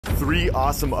Three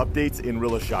awesome updates in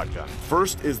Rilla Shotgun.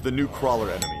 First is the new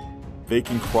crawler enemy. They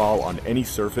can crawl on any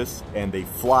surface, and they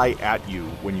fly at you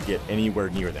when you get anywhere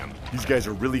near them. These guys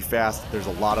are really fast, there's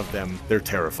a lot of them, they're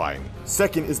terrifying.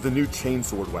 Second is the new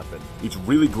chainsword weapon. It's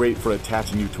really great for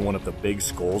attaching you to one of the big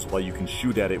skulls while you can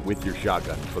shoot at it with your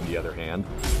shotgun from the other hand.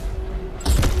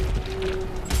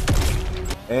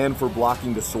 And for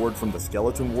blocking the sword from the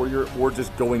skeleton warrior, or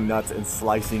just going nuts and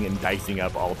slicing and dicing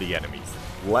up all the enemies.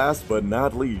 Last but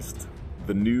not least,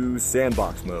 the new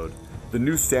sandbox mode. The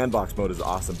new sandbox mode is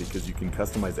awesome because you can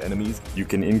customize enemies, you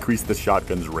can increase the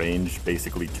shotgun's range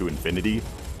basically to infinity,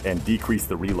 and decrease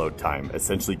the reload time,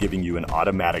 essentially giving you an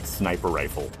automatic sniper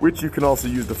rifle, which you can also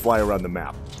use to fly around the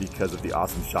map because of the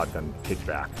awesome shotgun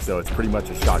kickback. So it's pretty much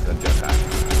a shotgun jetpack.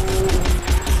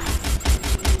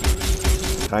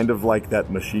 Kind of like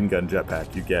that machine gun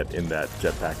jetpack you get in that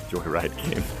Jetpack Joyride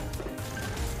game.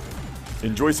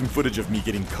 Enjoy some footage of me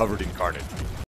getting covered in carnage.